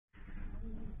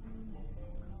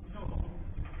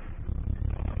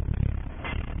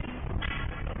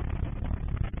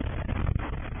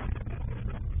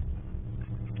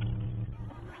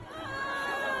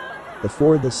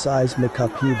before the seismic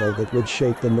upheaval that would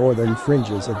shake the northern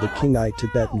fringes of the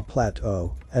Qinghai-Tibetan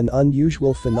plateau, an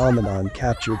unusual phenomenon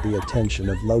captured the attention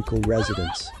of local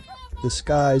residents. The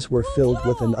skies were filled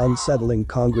with an unsettling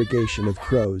congregation of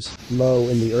crows, low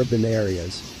in the urban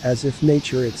areas, as if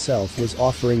nature itself was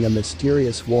offering a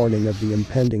mysterious warning of the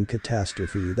impending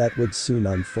catastrophe that would soon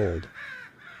unfold.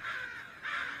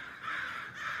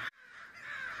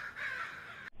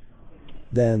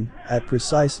 Then, at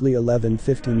precisely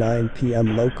 11:59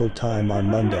 p.m. local time on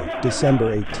Monday,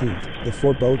 December 18th, the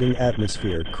foreboding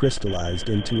atmosphere crystallized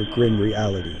into a grim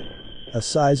reality. A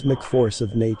seismic force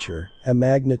of nature, a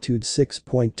magnitude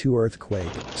 6.2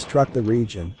 earthquake, struck the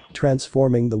region,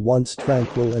 transforming the once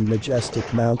tranquil and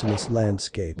majestic mountainous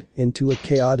landscape into a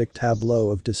chaotic tableau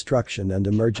of destruction and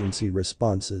emergency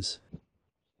responses.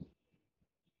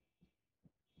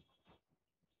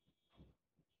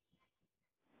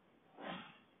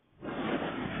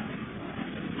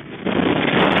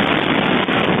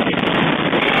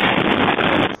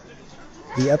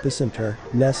 The epicenter,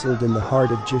 nestled in the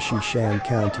heart of Jishishan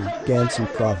County, Gansu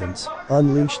Province,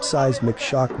 unleashed seismic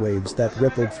shockwaves that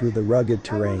rippled through the rugged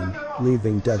terrain,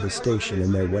 leaving devastation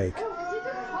in their wake.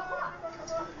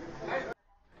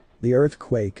 The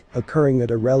earthquake, occurring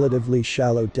at a relatively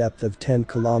shallow depth of 10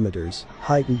 kilometers,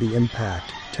 heightened the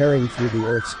impact, tearing through the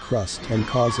Earth's crust and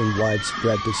causing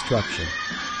widespread destruction.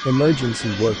 Emergency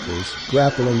workers,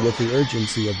 grappling with the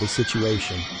urgency of the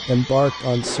situation, embarked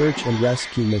on search and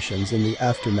rescue missions in the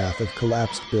aftermath of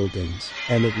collapsed buildings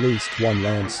and at least one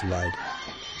landslide.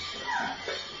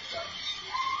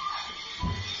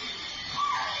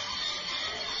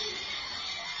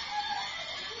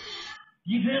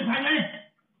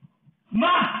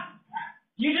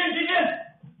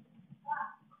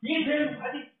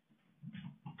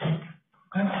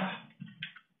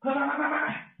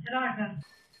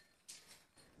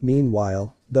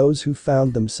 Meanwhile, those who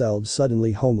found themselves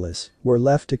suddenly homeless were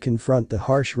left to confront the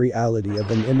harsh reality of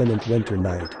an imminent winter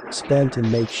night, spent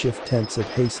in makeshift tents at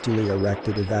hastily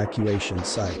erected evacuation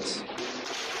sites.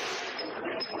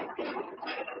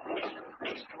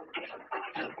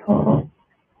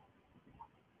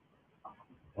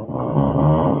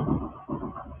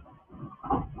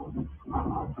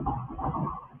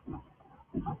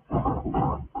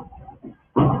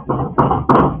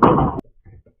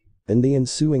 In the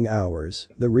ensuing hours,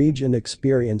 the region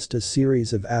experienced a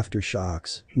series of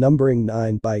aftershocks, numbering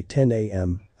 9 by 10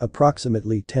 a.m.,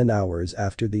 approximately 10 hours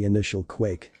after the initial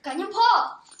quake. The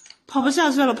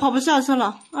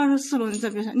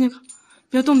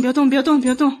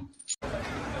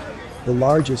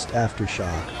largest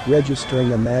aftershock,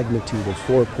 registering a magnitude of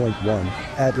 4.1,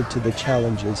 added to the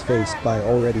challenges faced by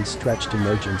already stretched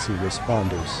emergency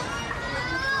responders.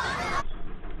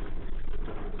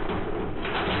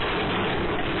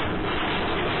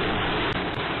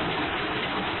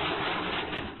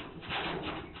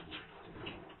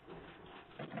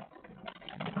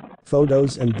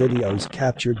 Photos and videos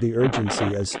captured the urgency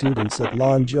as students at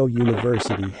Lanzhou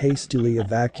University hastily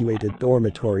evacuated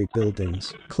dormitory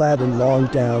buildings, clad in long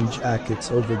down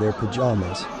jackets over their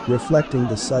pajamas, reflecting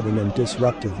the sudden and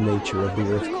disruptive nature of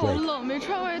the earthquake.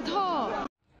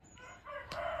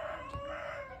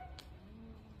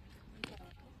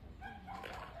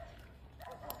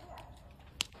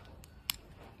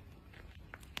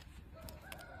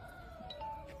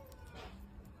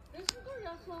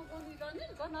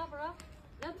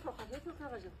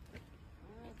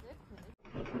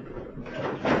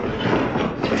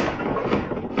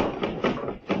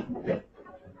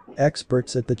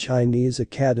 Experts at the Chinese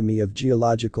Academy of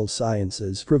Geological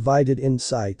Sciences provided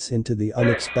insights into the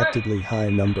unexpectedly high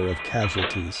number of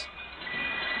casualties.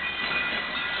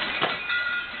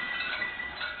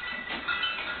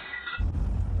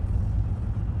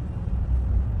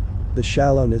 The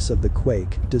shallowness of the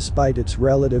quake, despite its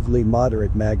relatively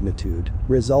moderate magnitude,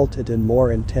 resulted in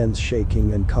more intense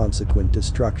shaking and consequent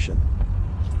destruction.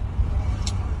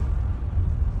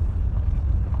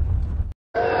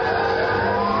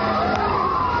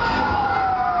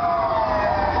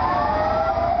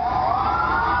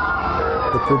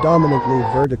 The predominantly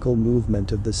vertical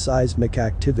movement of the seismic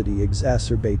activity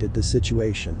exacerbated the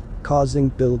situation, causing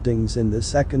buildings in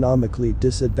this economically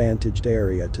disadvantaged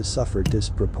area to suffer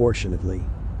disproportionately.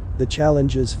 The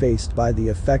challenges faced by the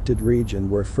affected region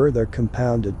were further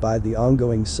compounded by the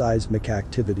ongoing seismic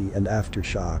activity and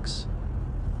aftershocks.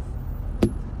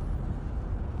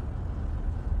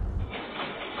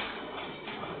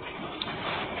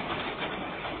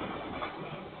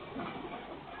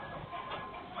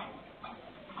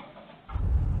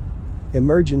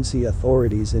 Emergency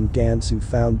authorities in Gansu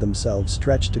found themselves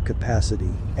stretched to capacity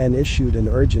and issued an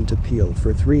urgent appeal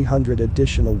for 300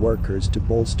 additional workers to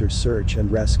bolster search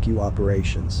and rescue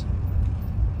operations.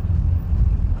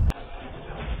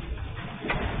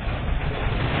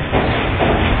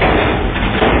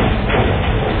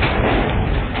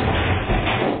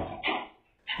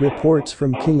 Reports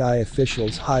from Qinghai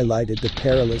officials highlighted the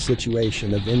perilous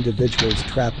situation of individuals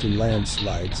trapped in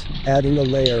landslides, adding a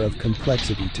layer of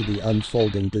complexity to the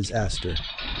unfolding disaster.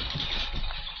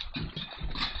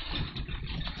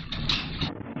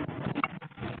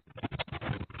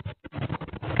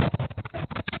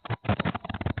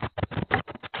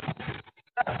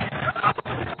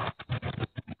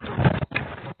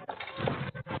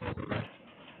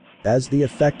 As the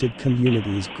affected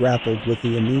communities grappled with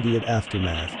the immediate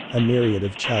aftermath, a myriad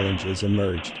of challenges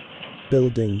emerged.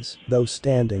 Buildings, though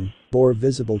standing, bore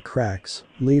visible cracks,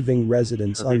 leaving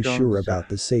residents unsure about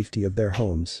the safety of their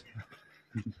homes.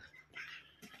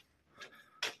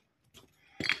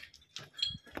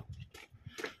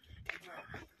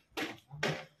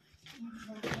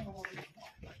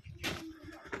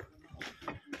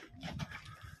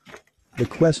 The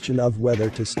question of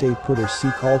whether to stay put or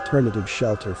seek alternative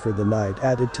shelter for the night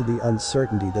added to the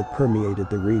uncertainty that permeated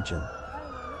the region.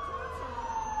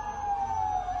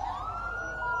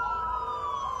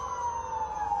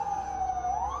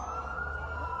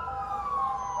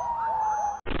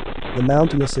 The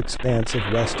mountainous expanse of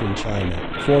western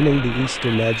China, forming the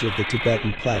eastern edge of the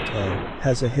Tibetan plateau,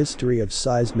 has a history of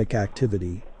seismic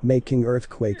activity, making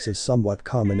earthquakes a somewhat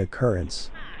common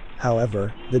occurrence.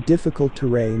 However, the difficult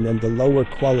terrain and the lower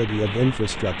quality of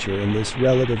infrastructure in this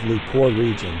relatively poor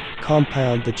region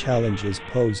compound the challenges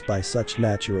posed by such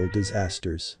natural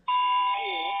disasters.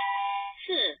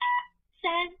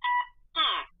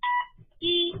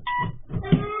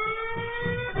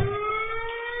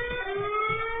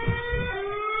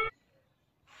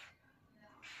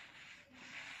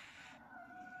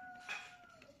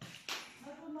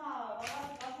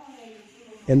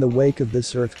 In the wake of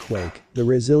this earthquake, the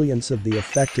resilience of the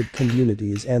affected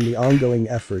communities and the ongoing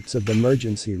efforts of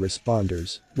emergency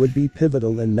responders would be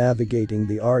pivotal in navigating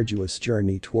the arduous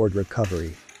journey toward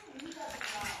recovery.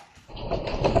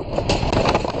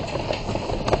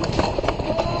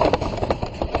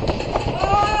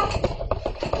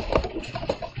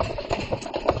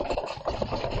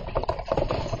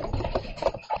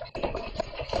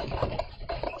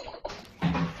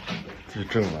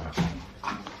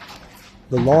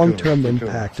 The long-term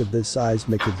impact of this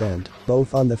seismic event,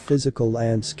 both on the physical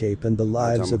landscape and the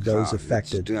lives of those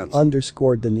affected,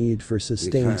 underscored the need for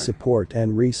sustained support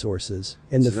and resources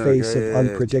in the face of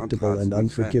unpredictable and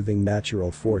unforgiving natural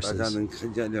forces.